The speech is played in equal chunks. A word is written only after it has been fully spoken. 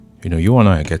You and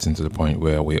I are getting to the point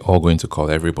where we're all going to call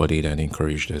everybody that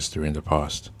encouraged us during the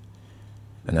past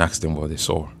and ask them what they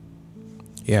saw.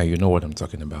 Yeah, you know what I'm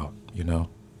talking about.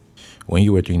 When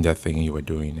you were doing that thing you were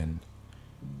doing and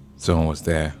someone was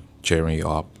there cheering you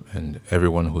up, and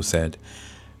everyone who said,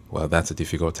 well, that's a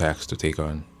difficult task to take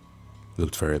on,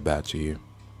 looked very bad to you.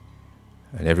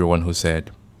 And everyone who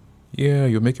said, yeah,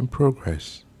 you're making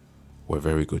progress, were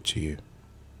very good to you.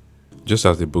 Just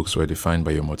as the books were defined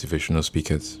by your motivational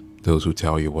speakers, those who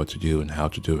tell you what to do and how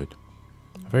to do it.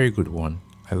 A very good one.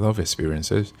 I love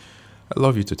experiences. I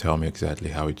love you to tell me exactly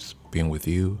how it's been with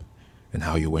you and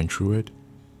how you went through it.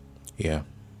 Yeah,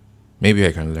 maybe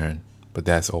I can learn, but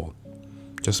that's all.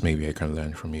 Just maybe I can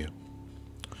learn from you.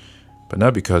 But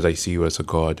not because I see you as a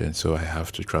god and so I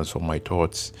have to transform my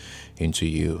thoughts into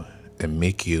you and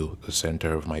make you the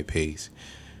center of my pace.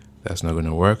 That's not going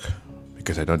to work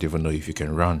because I don't even know if you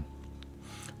can run.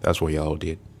 That's what y'all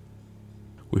did.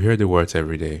 We hear the words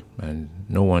every day and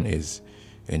no one is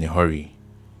in a hurry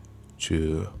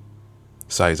to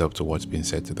size up to what's being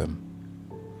said to them.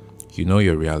 You know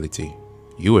your reality.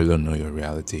 You alone know your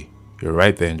reality. You're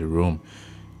right there in the room.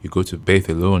 You go to bathe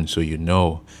alone, so you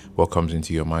know what comes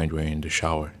into your mind when you're in the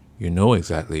shower. You know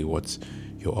exactly what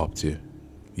you're up to.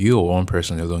 You or one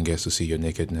person alone gets to see your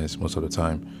nakedness most of the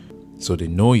time. So they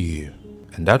know you.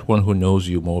 And that one who knows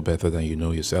you more better than you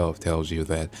know yourself tells you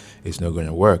that it's not going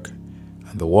to work.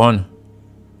 And the one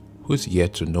who's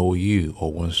yet to know you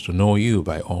or wants to know you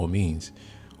by all means,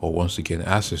 or wants to get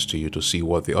access to you to see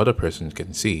what the other person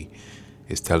can see,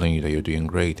 is telling you that you're doing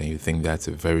great and you think that's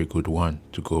a very good one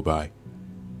to go by.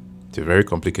 It's a very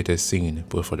complicated scene,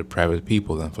 both for the private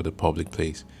people and for the public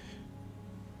place.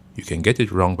 You can get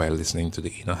it wrong by listening to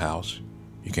the inner house.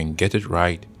 You can get it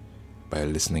right by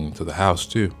listening to the house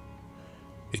too.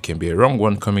 It can be a wrong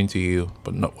one coming to you,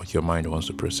 but not what your mind wants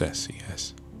to process.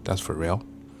 Yes, that's for real.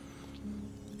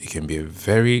 It can be a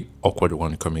very awkward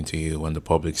one coming to you when the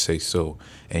public says so,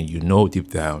 and you know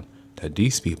deep down that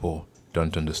these people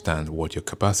don't understand what your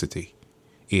capacity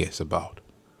is about.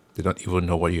 They don't even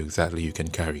know what exactly you can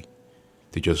carry.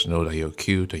 They just know that you're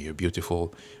cute and you're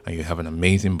beautiful and you have an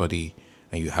amazing body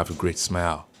and you have a great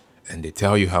smile. And they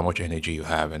tell you how much energy you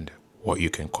have and what you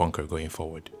can conquer going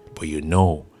forward. But you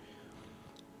know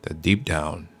that deep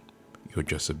down, you're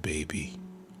just a baby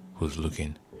who's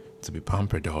looking to be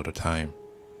pampered all the time.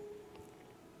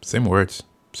 Same words,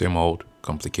 same old,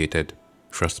 complicated.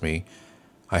 Trust me,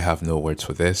 I have no words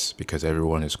for this because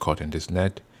everyone is caught in this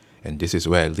net. And this is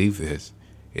where I leave this,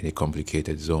 in a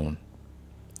complicated zone.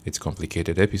 It's a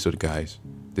complicated episode, guys.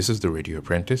 This is the Radio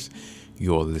Apprentice.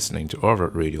 You're listening to our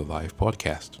Radio Live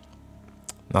podcast.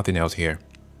 Nothing else here.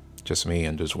 Just me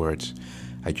and those words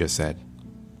I just said.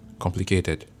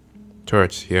 Complicated.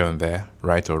 Turns here and there,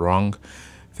 right or wrong.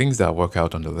 Things that work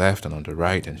out on the left and on the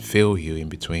right and fail you in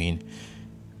between.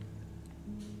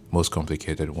 Most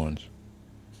complicated ones.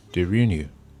 They ruin you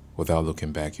without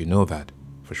looking back. You know that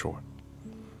for sure.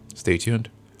 Stay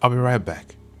tuned. I'll be right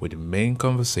back with the main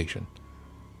conversation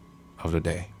of the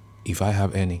day. If I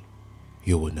have any,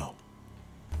 you will know.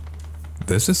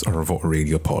 This is our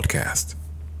Radio Podcast.